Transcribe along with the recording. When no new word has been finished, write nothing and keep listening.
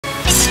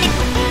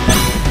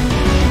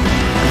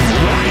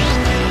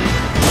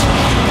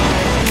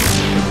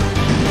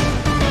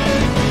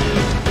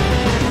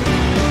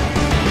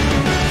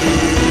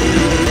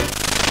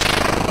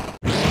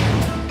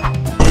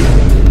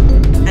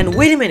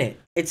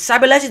it's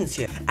Cyber Legends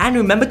here. And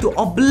remember to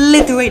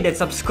obliterate that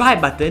subscribe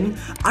button,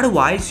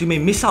 otherwise you may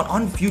miss out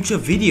on future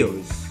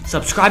videos.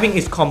 Subscribing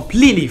is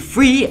completely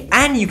free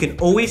and you can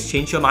always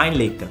change your mind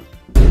later.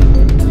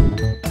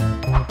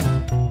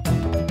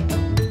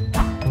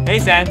 Hey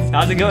SANS,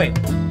 how's it going?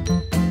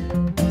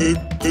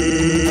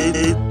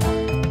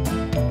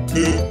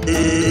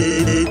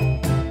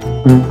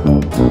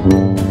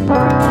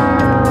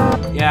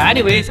 Yeah,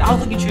 anyways, I was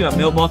looking through your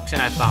mailbox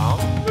and I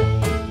found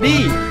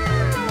these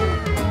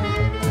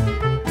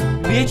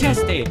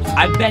VHS tapes.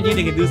 I bet you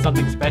they can do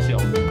something special.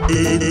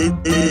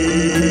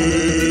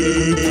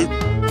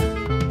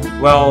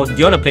 Well, do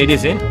you want to play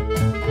this in?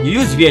 You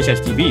use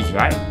VHS TVs,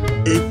 right?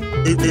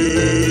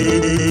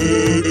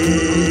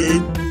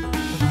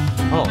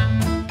 Oh.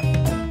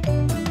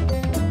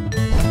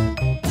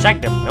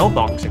 Check the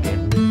mailbox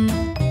again.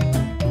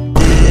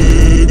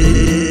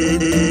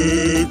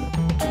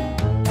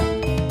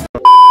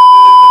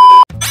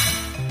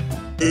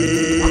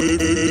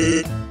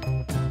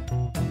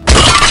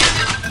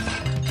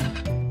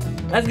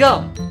 Let's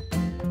go!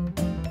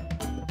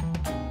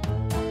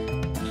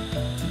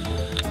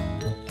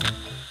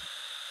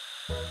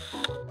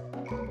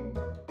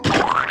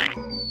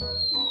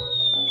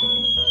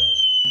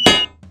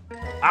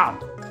 Ow!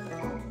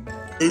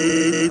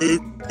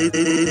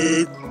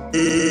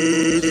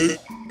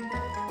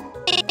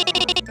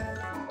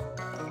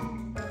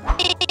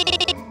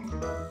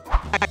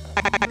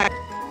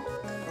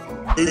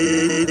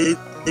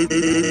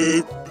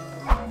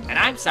 And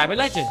I'm Cyber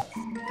Legend.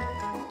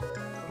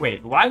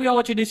 Wait, why are we all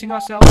introducing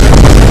ourselves?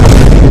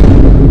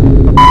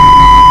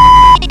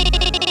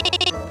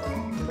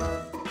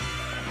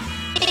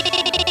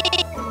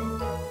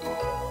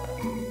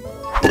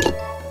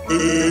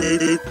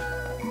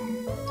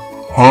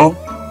 Huh?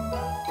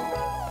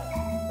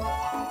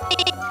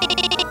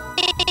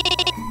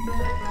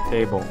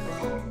 Tables.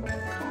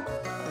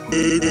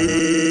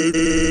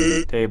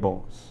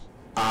 Tables.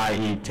 I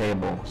eat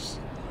tables.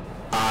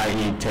 I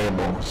eat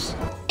tables.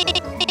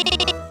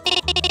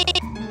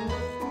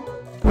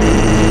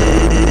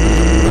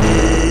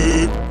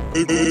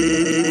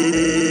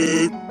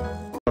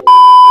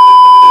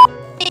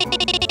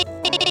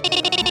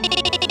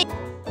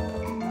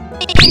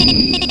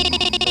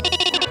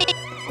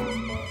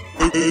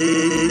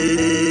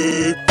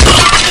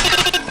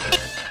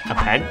 A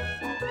pen?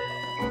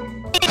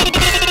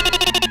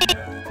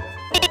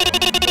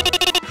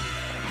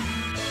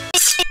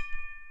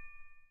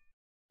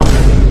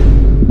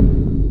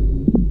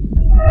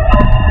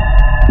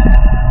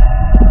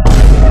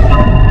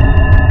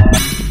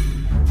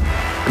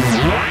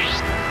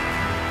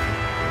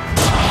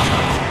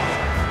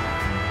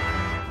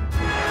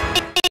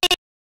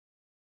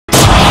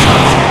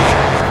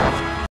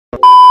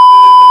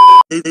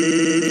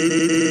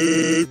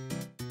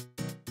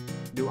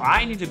 Do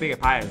I need to bake a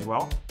pie as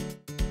well?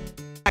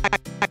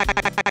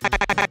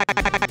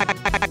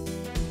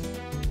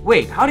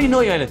 Wait, how do you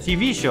know you're in a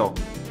TV show?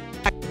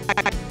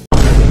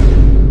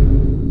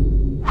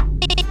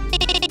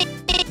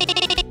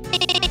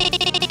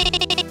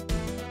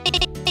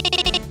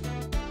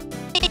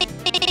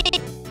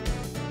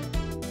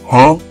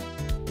 Huh?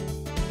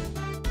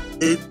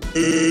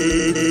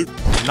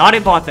 Not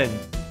important.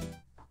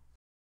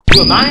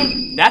 Who am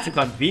I? That's a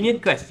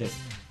convenient question.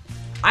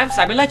 I'm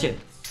Cyber Legend.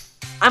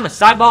 I'm a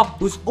cyborg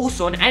who's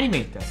also an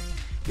animator.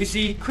 You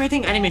see,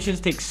 creating animations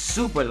takes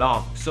super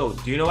long, so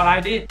do you know what I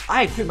did?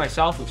 I equipped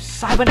myself with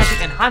cybernetic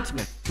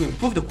enhancement to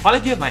improve the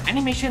quality of my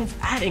animations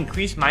and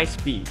increase my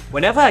speed.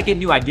 Whenever I get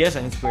new ideas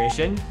and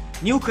inspiration,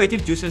 new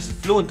creative juices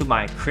flow into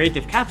my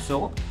creative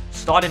capsule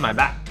stored in my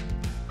back.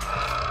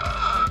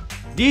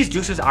 These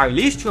juices are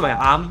released through my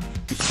arm,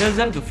 which turns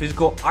them to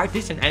physical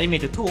artist and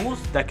animator tools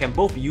that can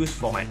both be used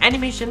for my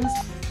animations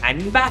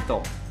and in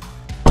battle.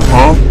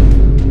 Huh?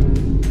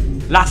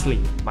 Lastly,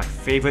 my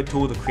favorite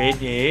tool to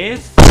create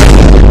is...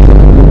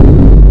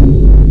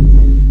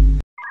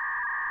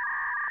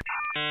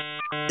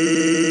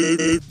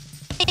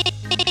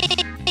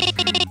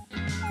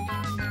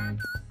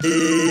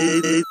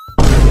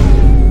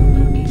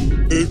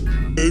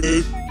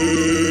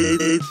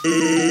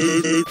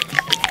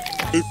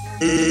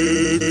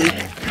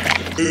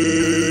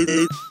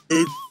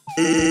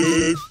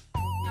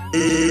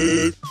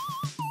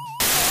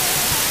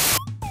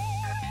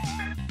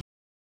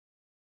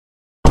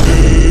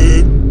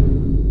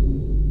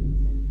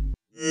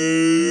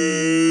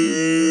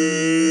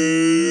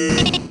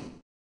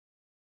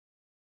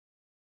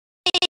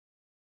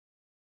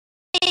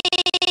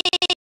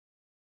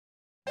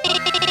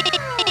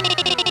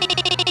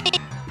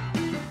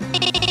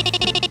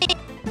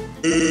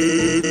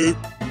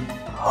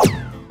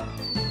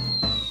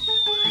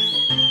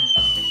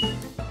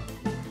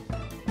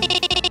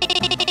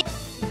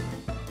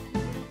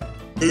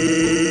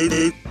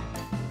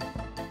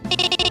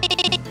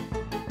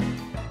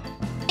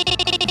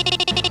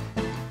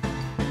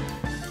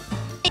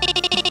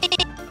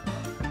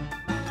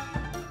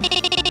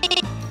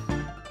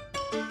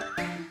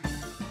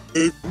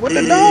 What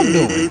the dog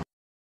doing?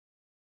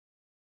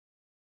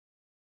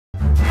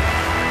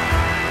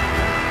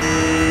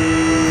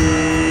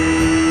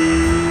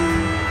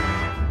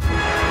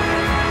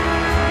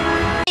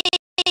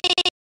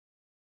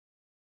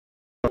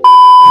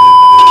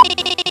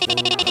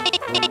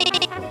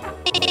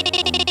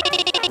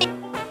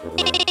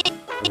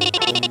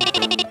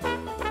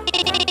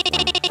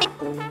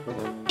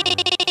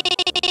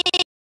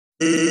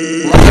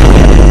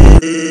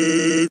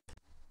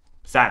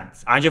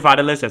 SANS, aren't you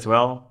fatherless as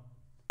well?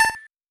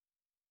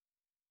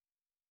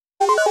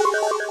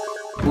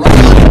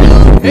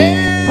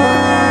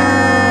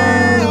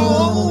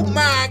 Oh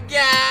my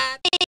god!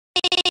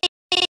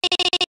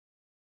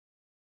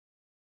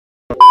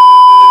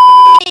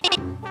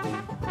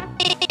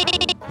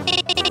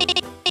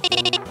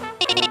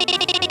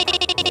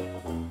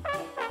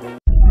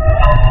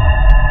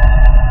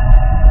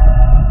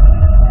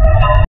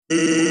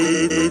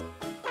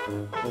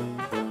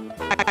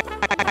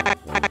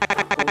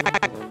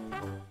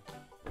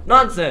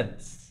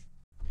 Nonsense!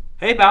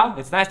 Hey pal,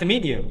 it's nice to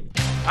meet you.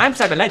 I'm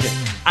Cyber Legend.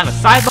 I'm a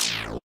cyber.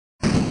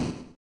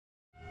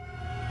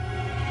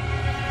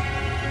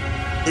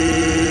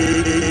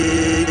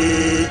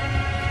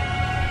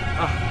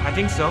 I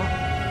think so.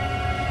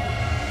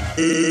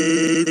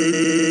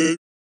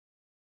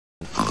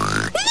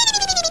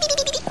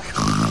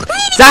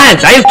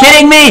 SANS, are you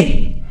kidding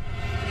me?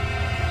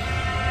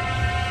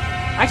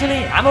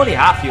 Actually, I'm only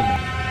half human.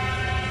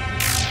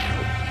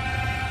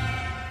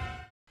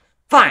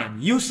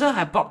 Fine, you sir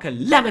have brought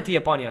calamity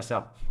upon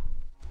yourself.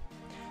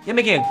 You're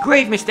making a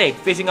grave mistake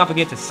facing up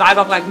against a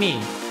cyborg like me.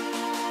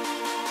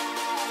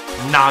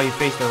 Now you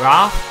face the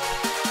wrath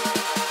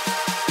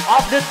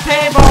of the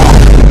table!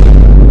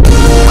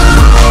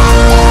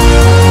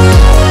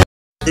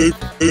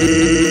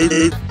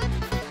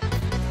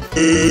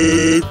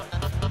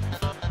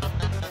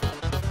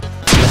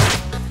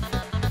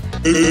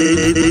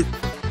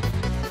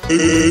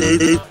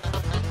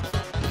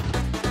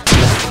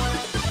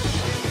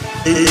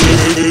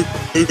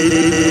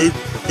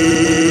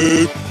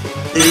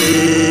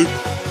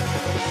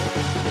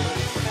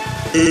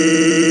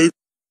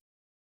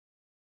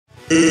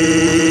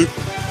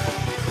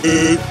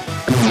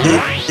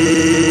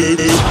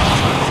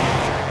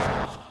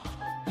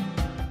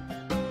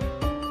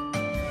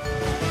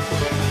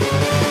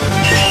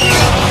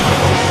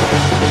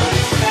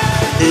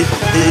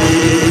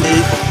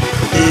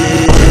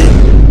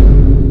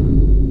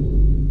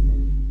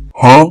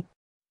 Huh?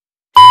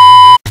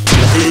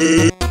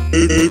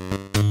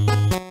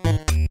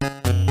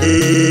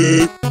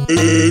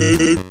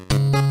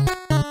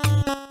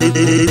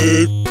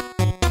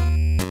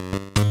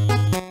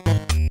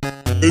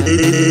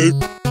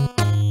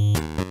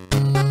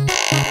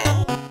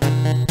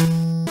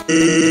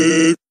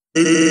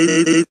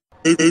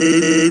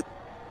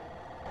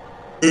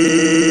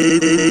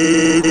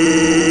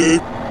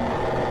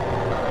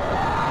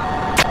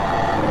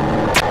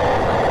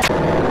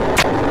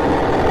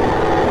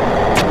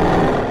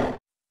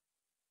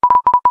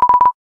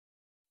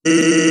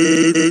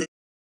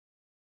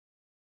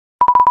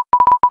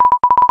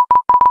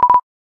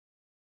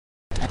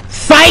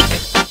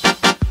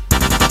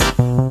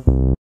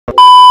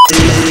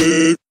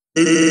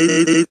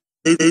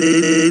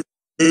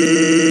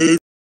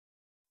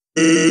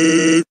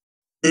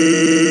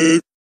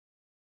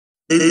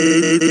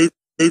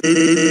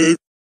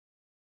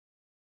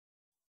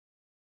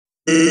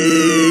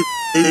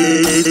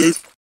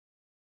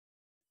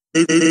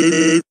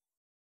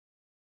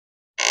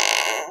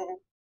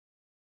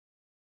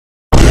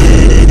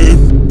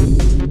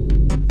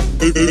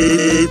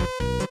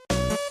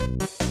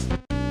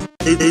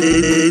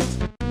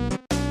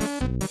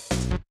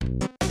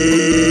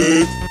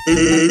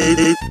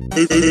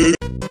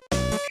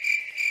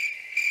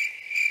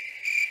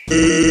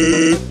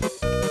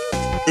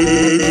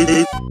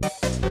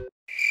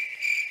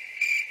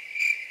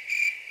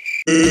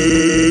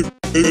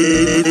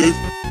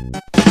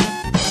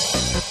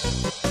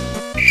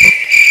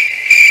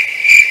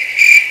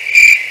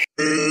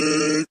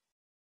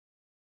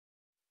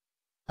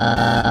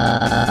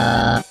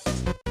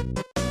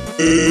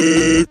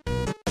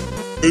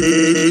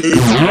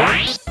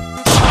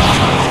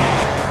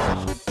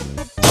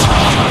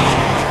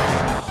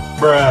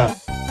 Bruh.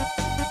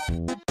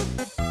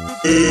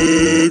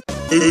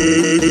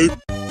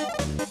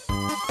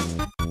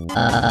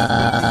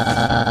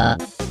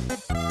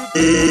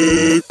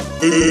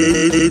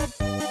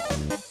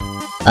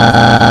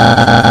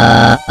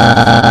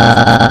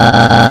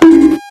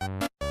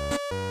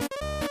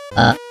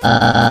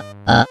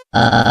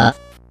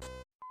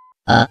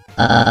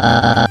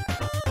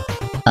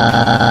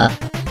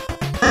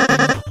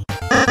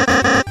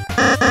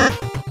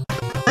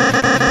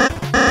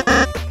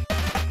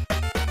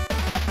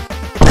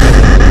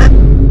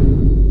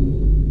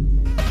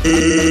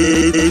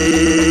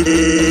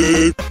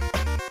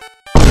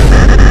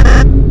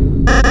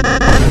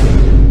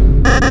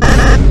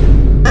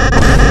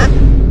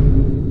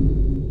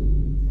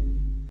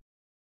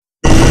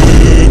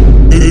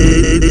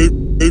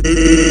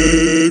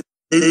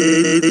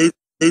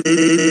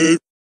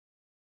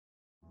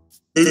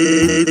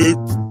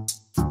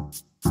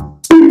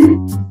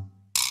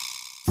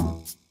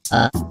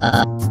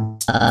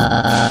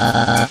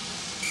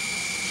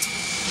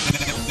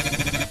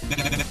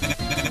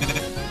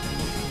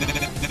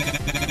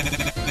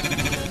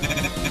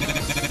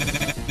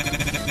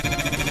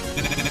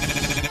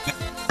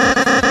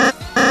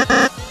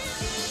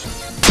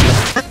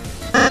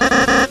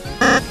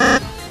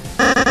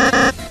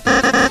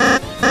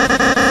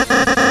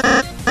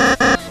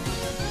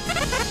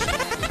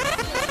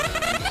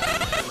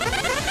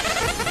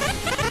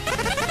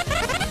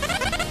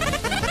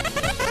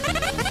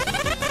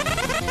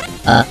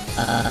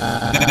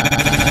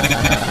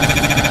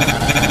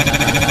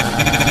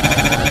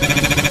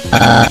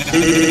 Huh?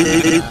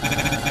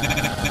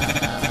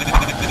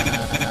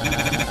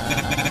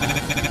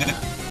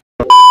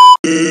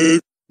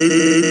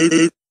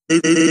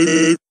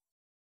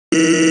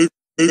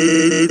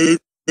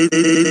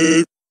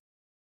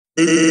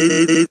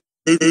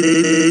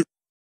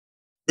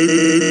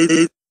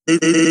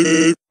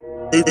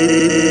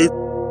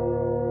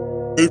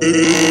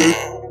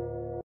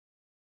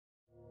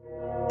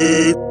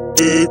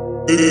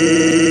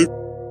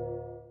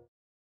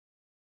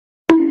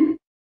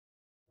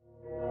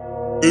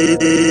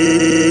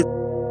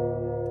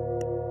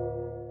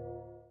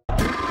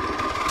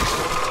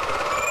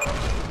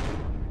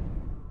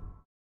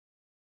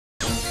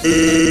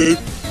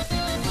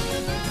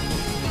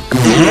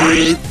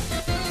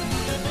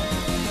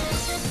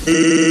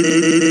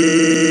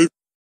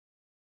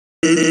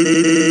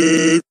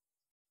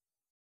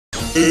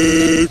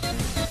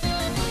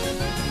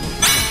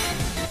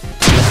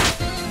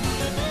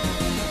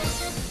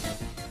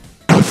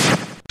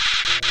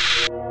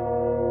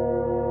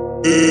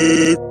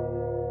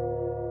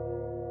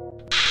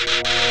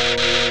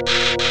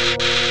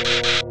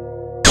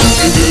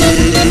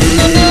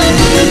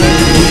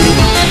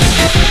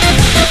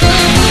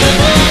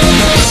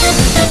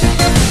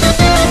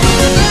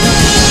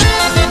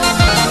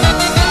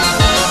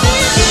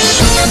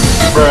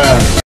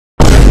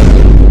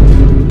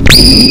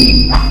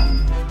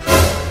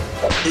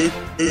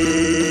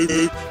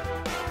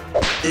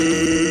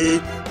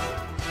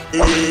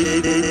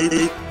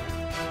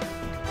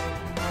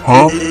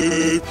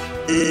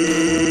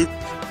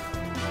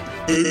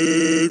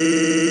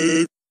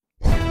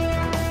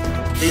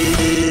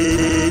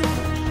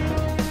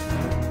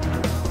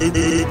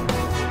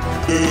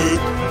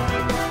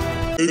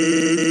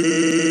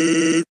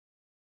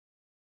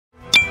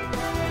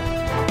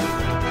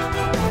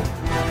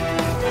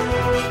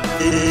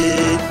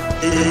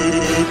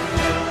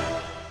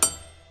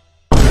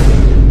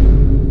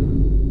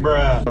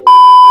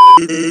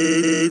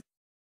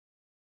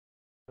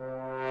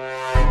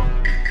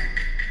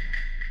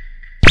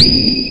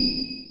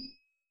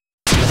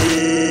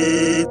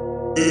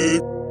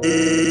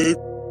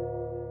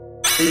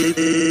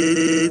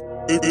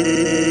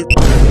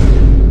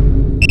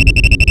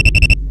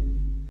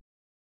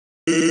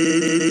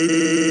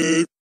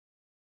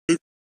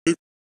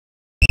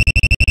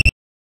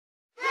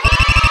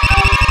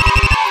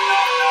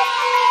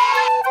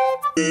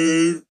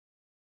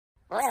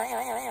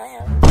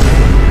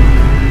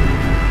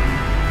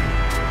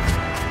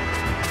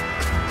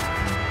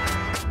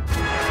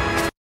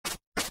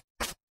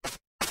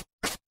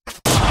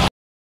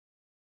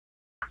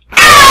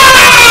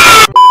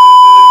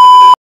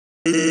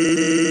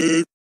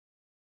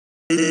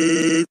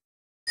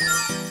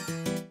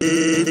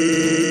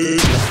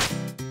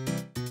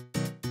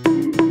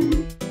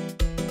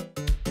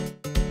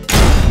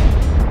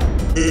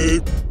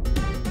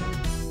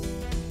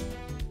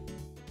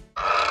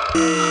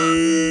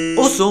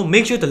 Also,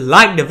 make sure to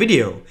like the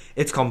video.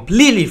 It's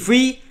completely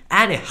free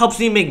and it helps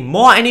me make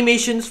more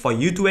animations for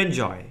you to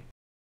enjoy.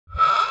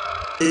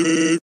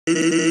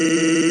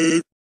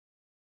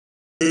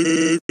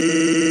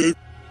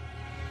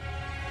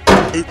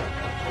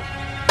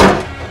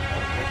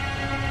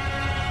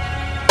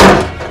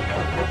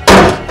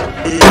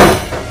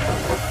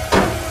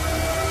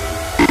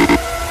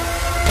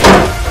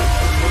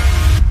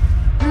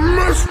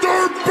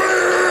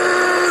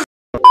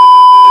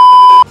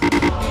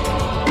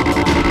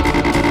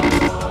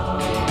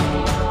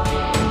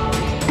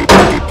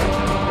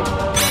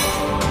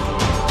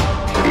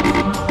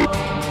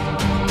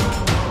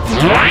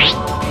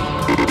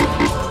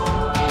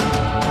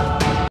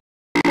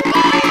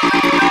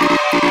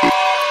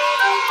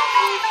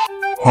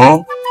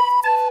 Huh?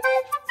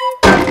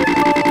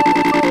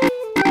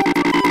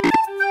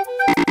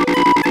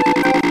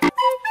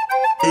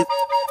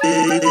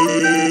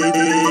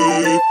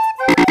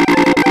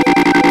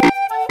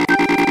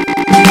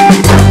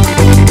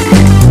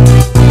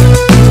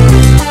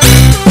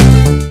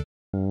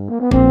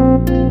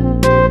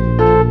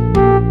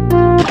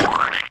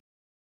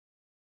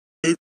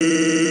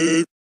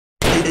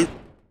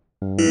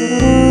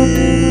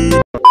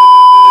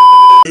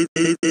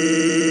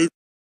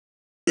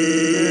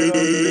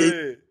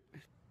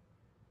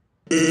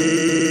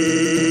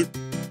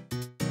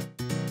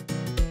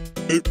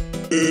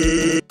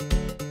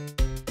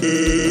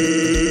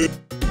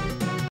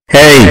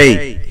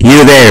 Hey,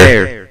 you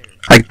there.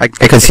 I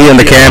can see you on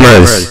the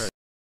cameras.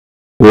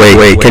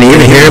 Wait, can you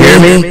even hear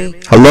me?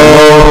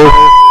 Hello?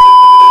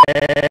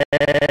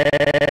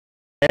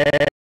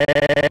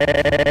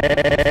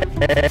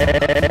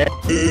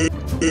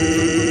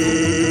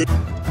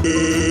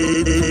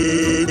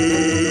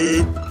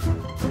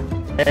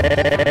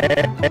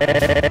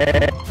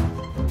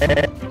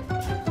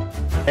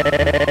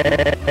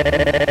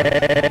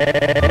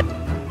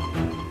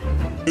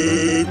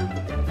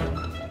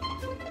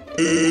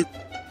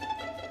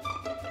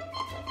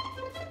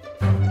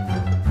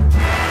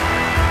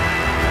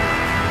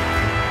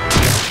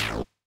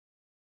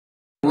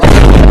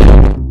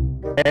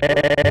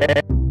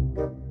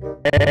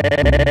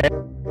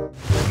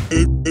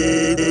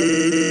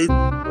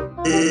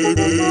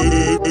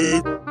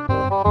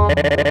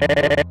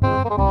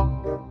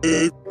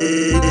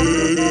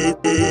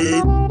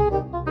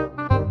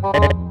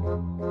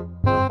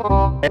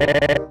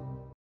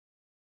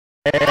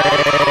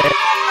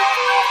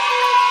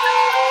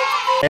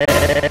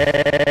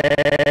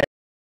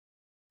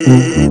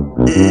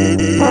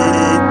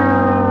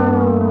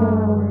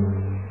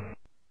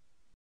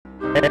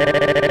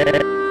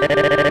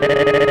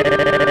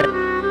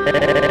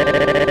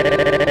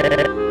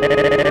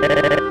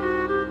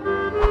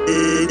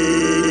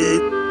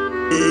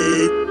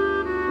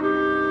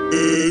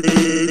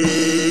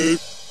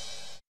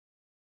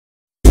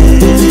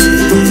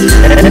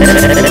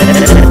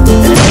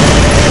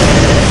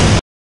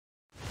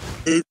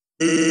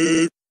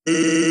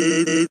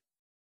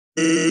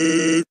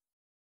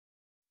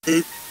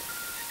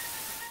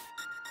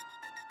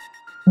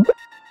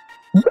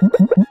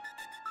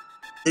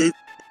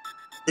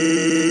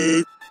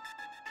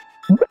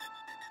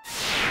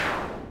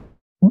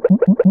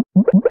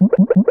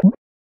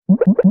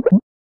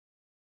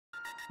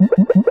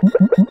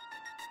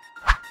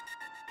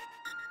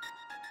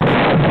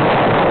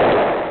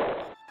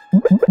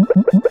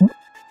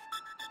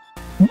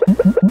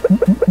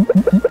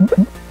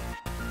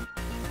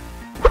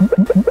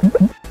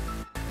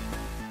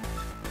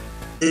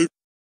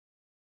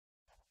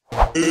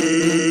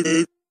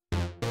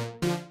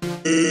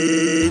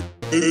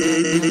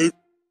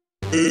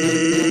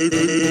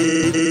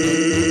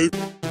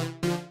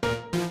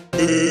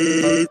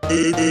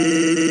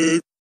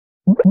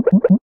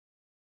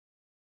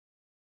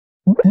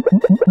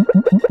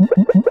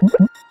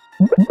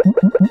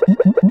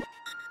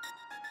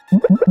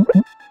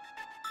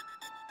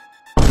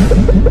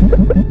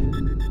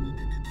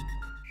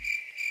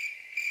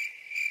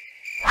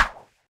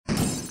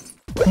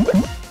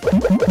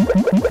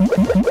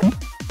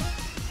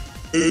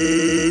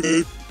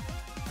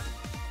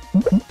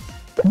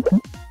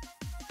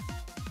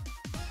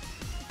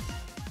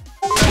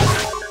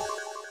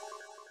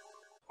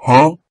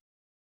 Huh?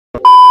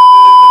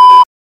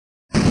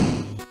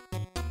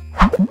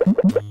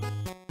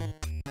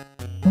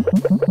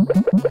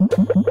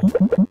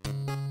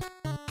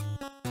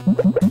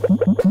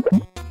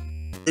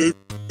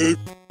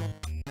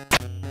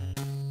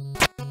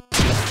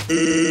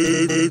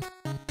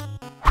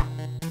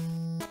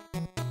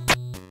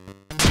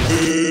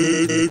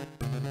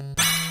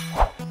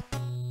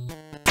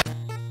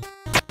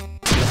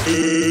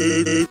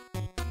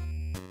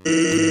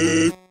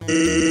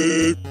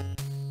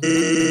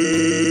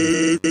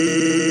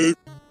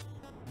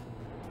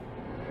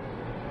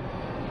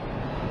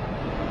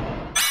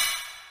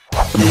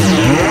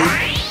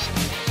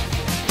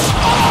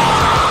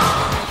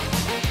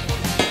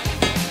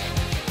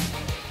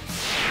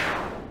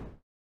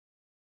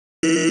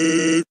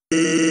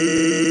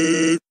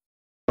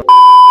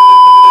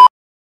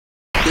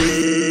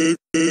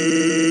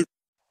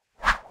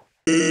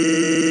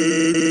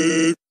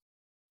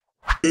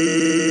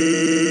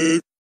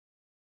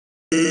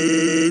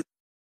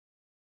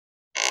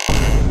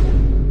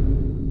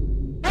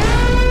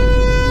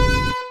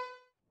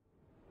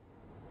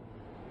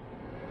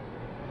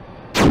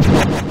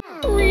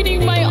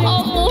 Reading my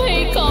awful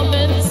hate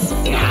comments.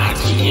 Not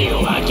you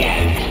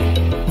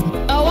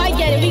again. Oh, I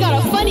get it. We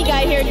got a funny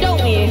guy here,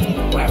 don't we?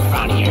 We're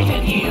funnier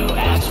than you,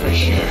 that's for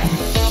sure.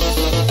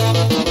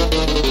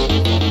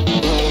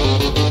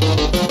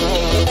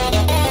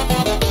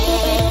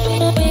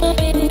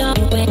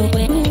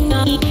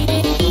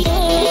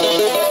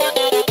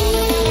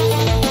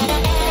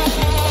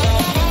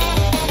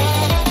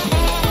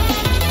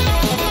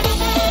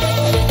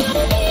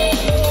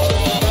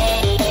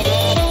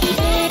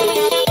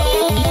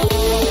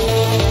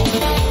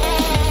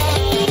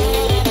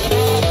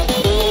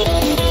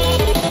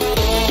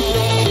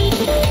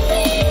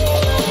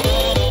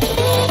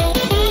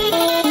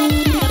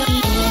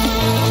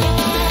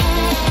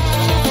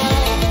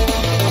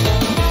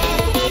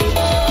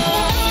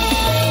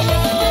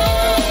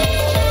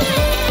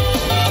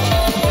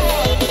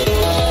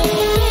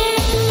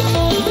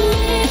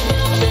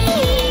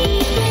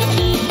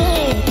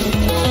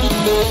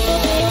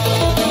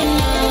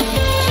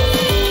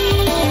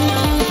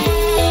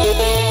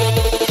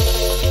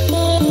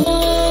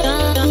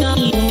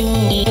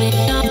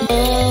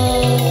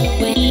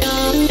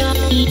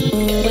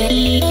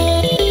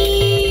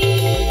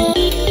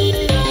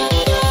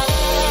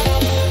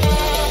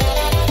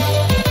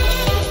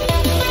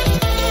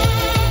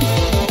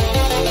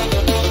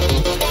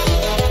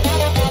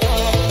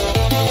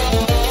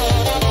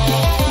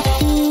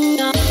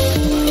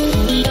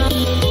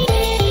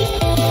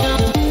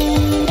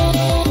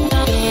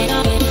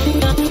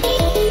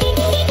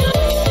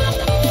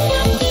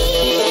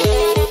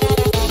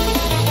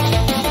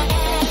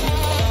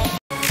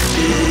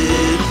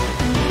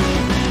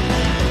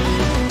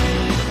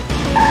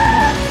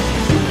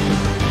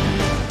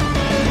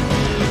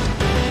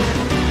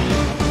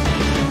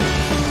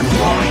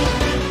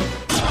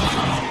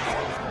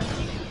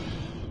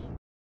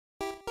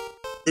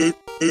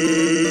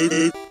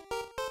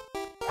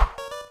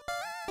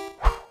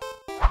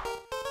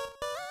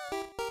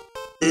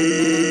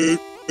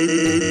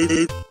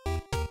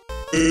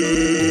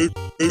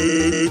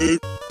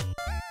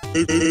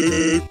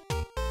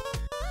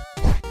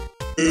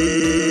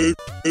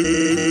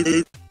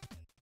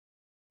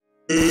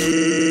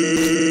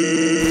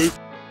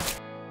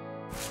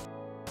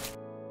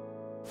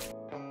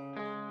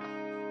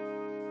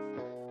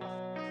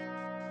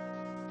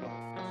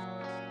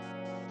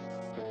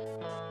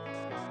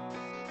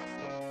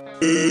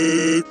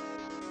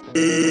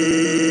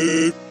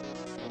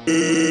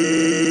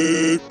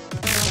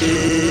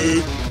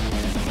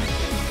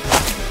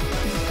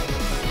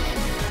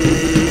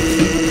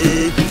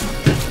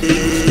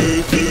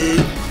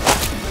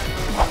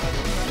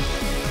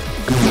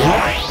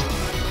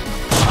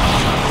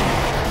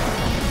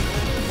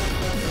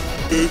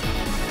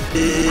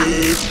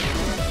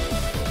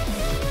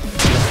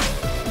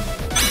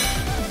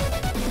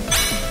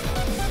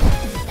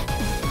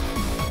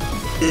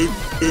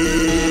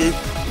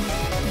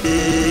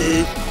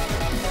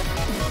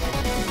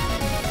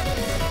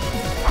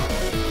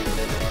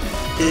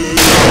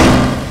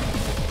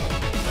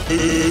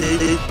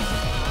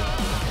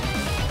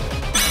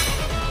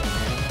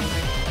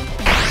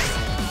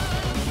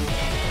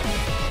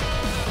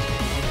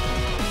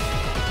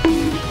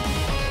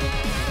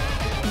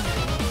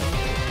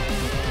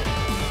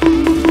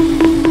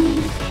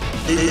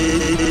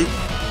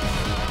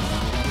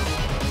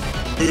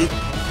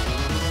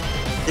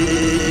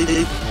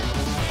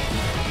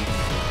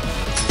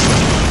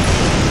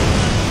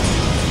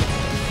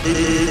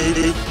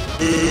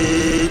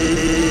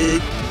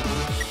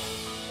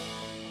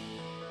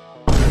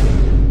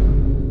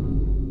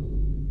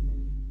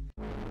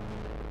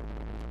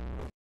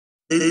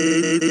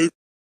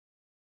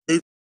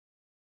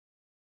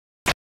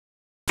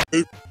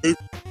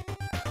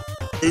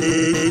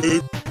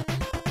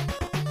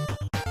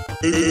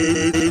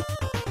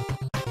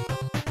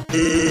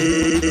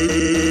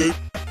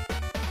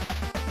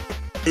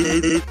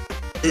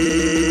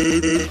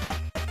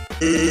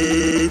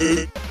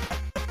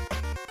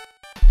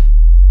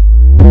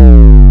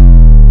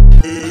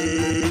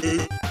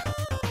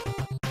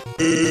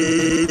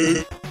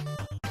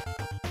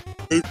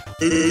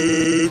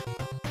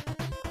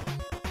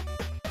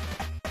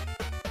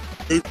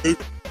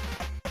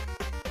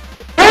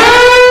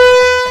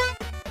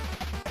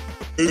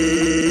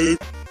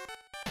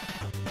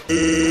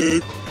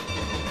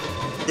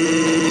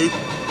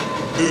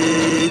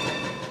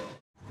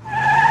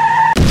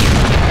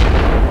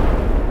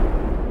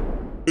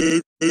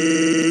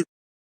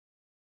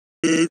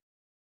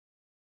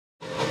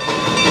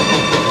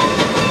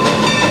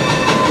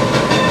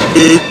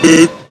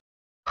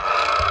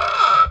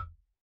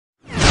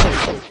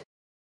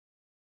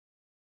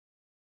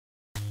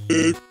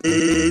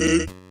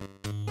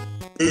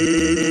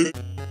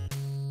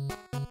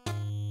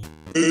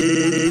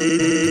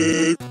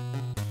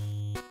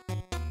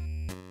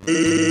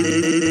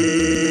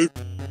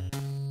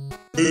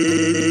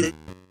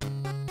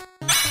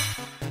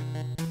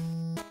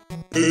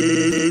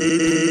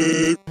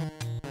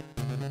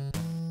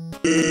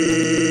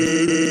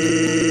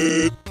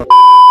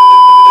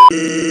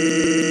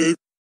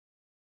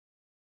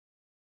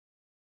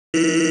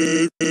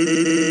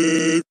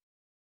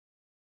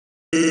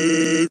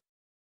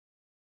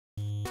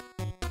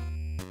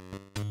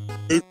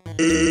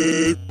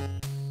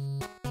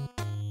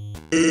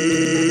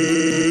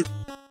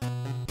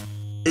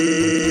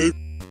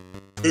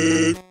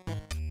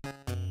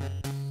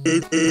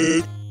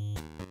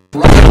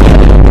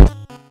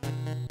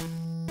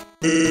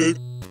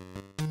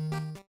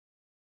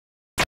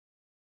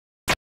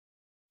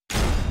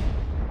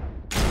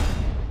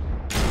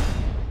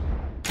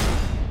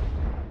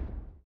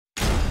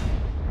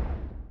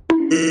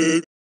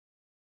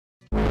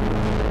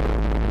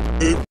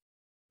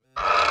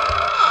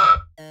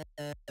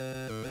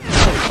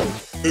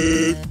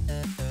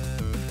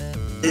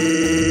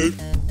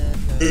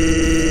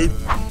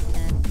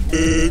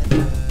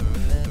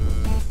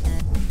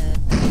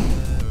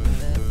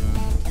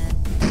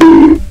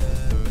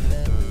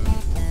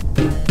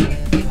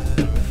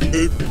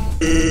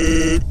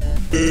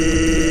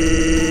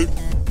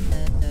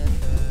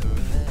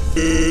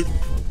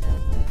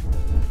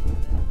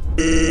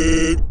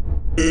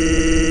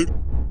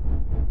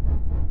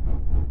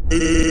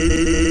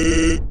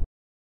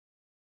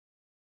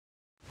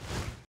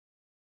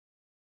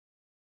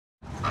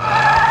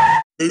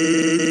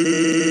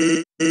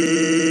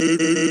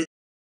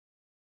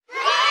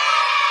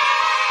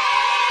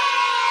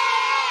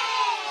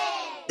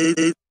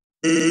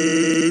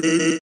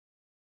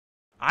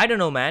 I don't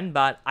know, man,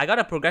 but I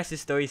gotta progress this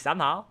story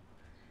somehow.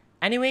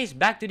 Anyways,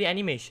 back to the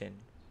animation.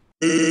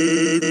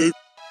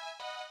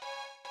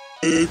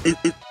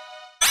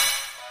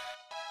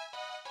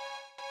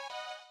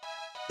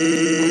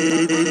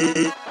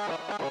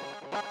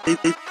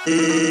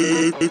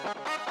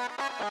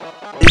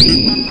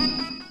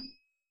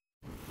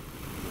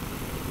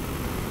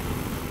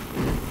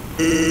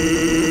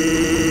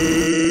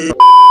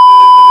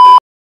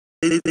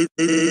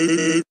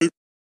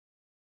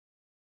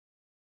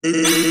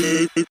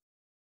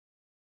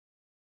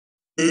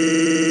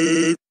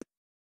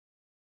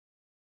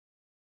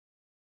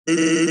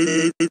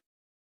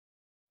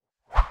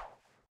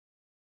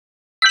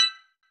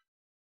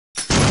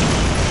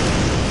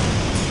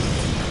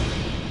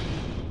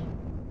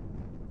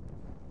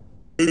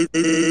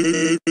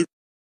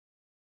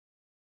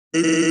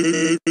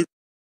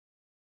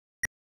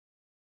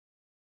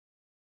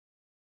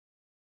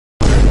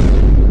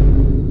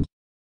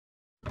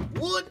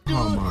 What the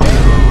hell?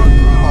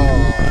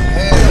 Oh,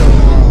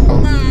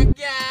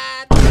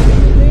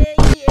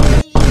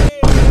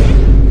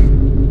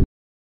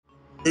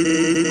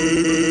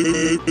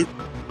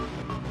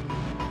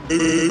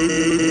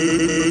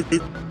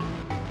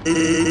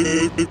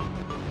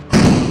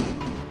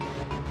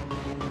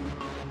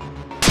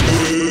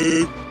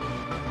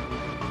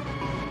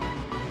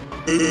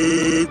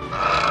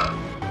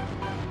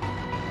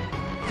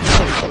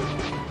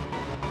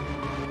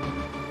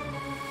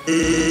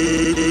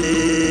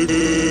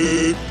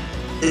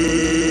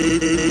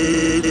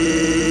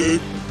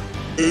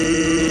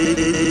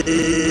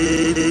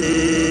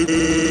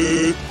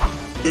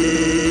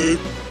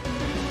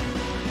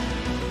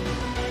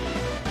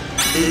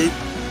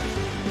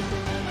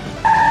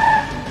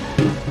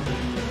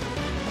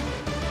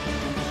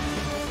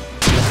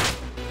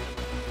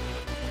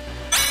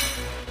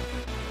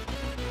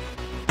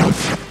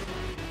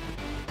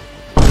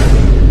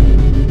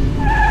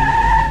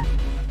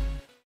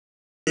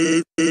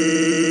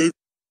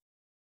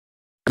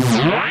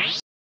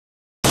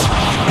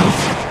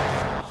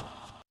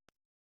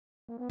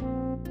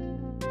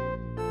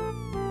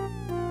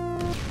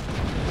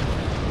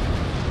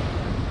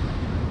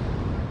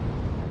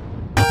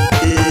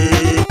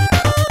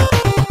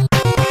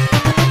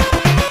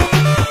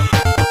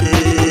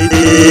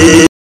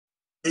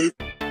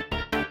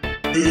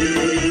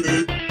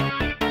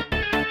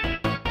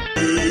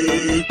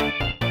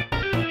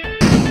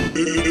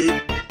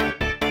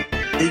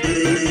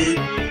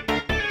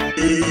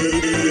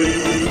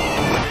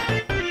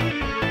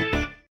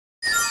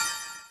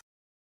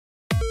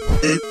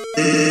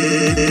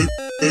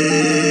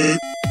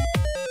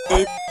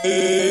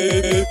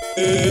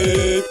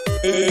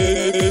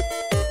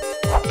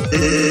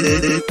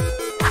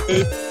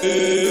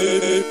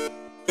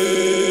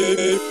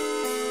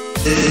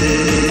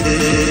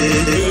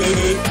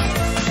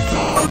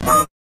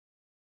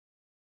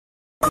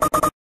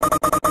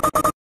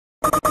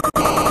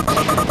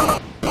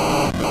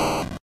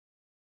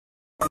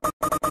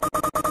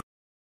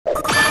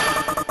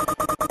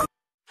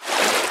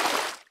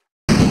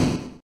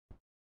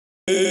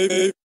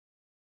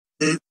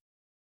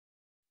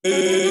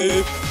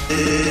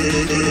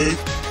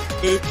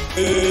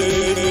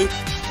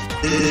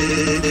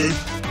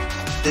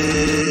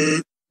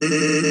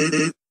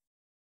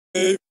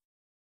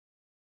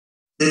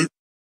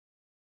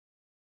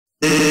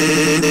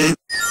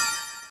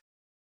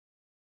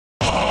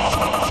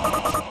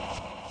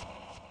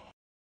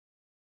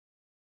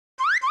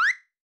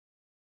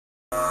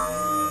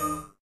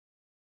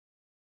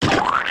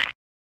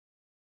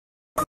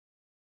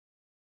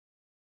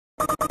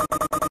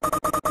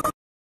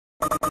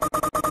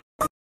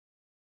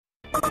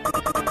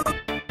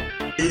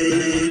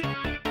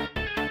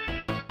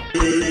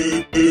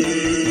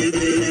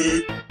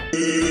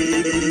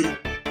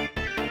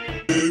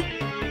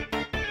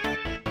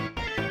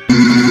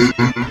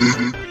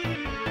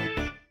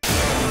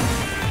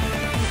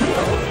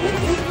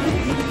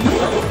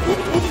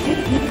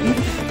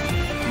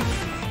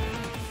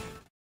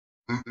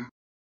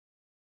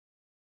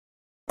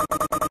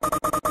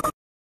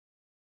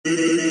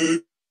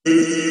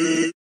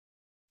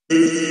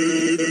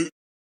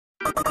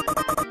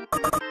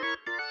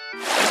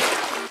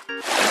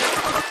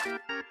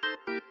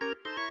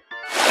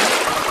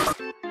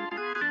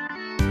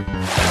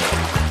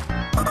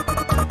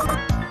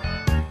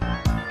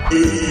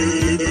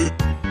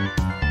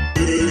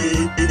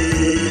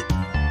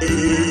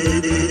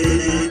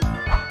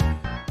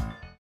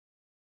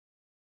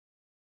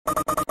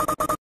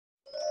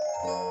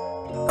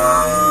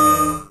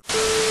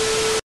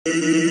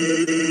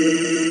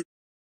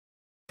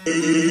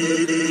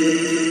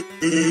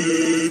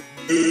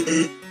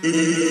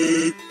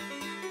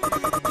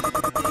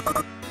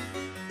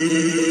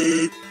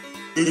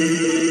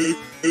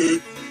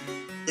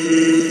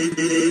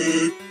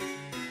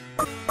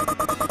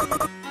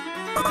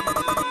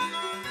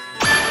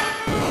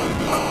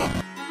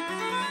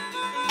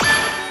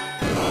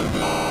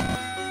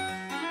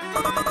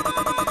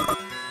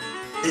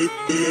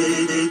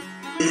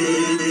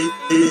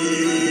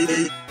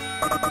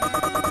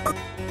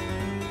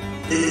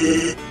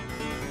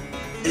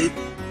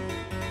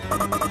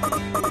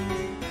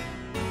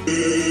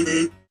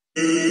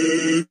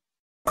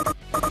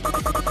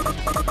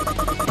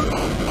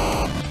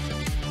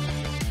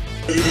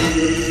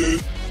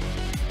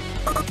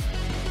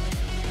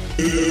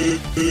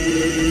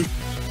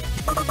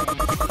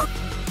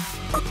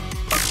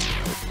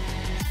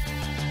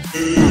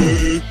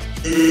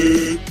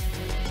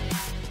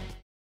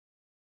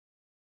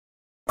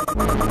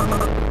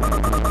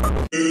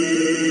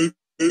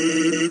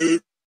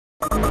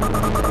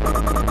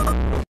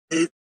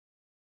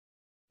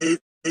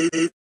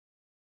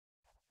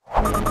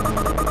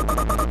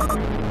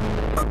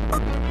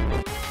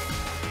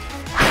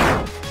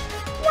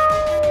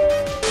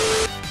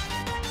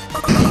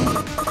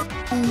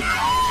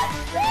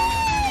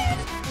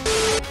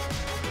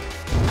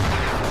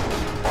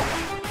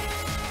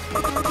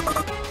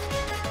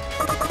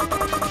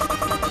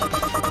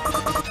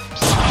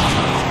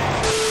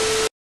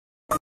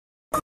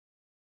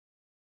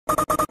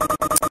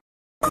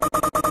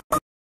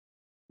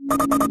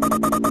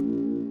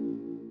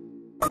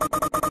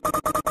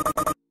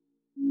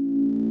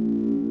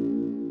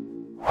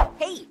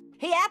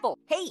 Apple.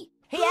 Hey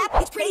Apple.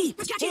 It's pretty.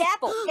 Let's catch it. Hey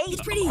Apple. Hey,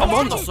 it's pretty.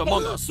 Among Us,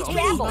 Among Us, Hey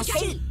Among Apple. Us,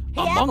 Hey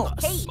Among Apple.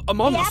 Us, Hey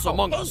Among Us, Apple.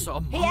 Among Hey,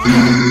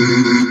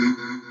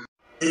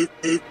 Us,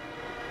 hey, Among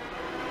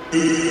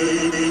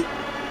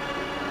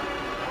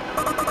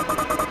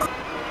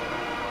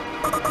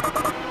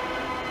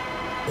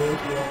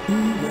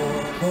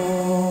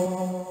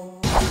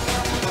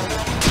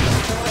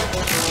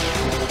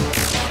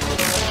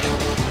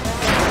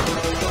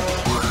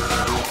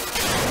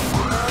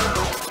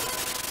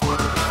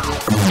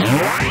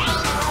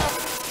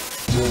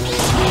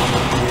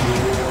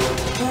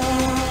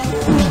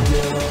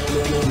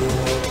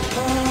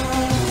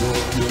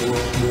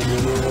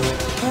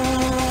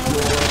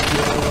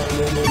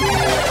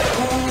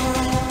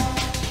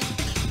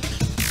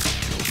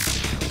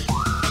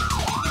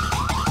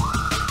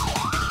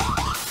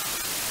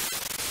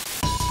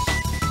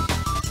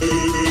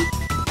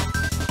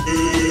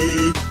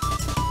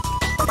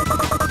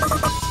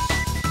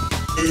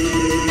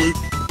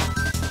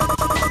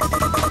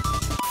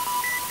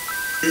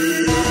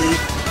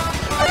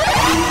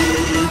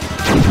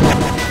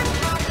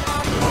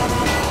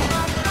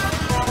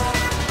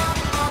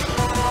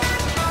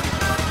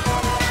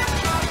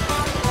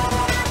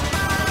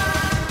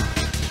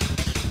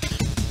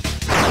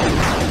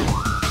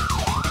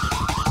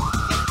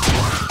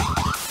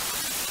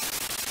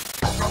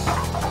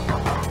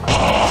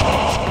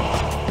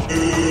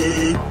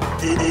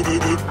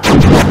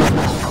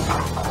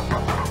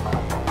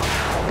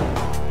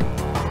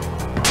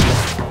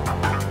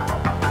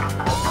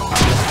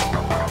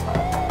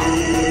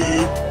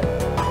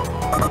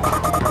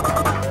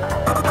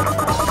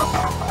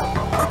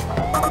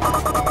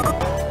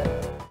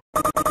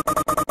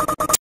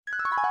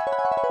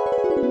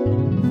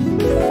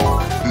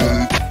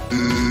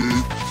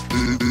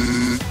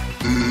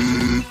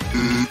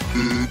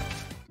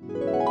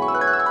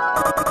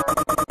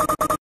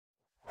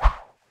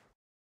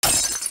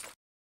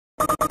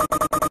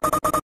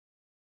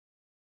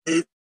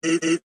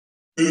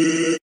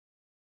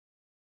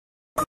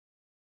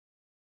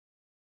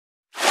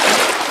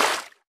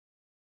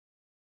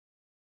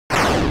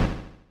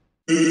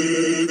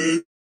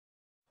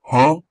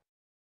Huh?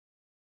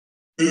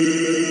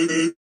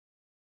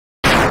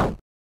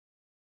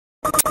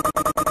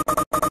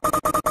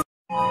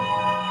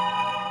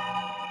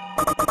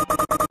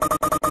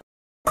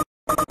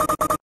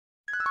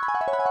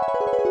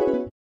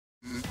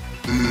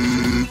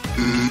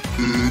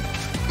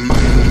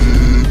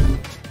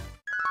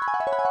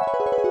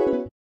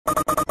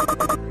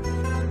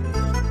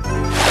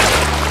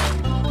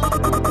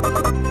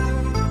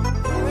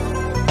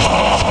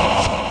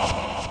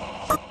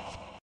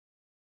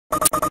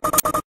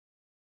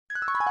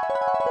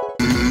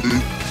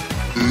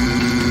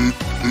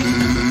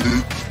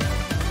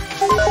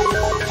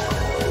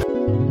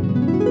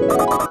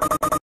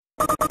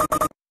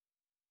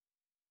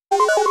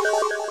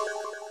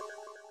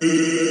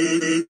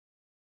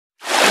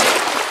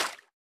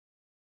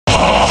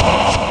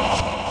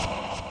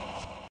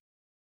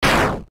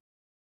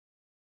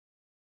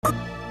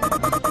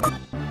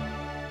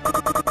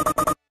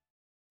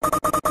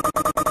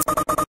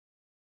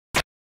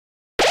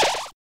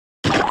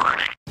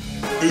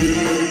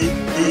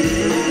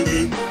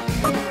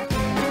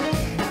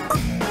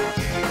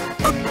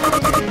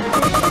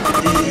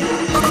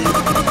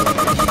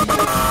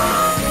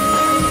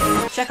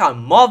 Check out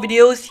more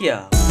videos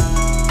here.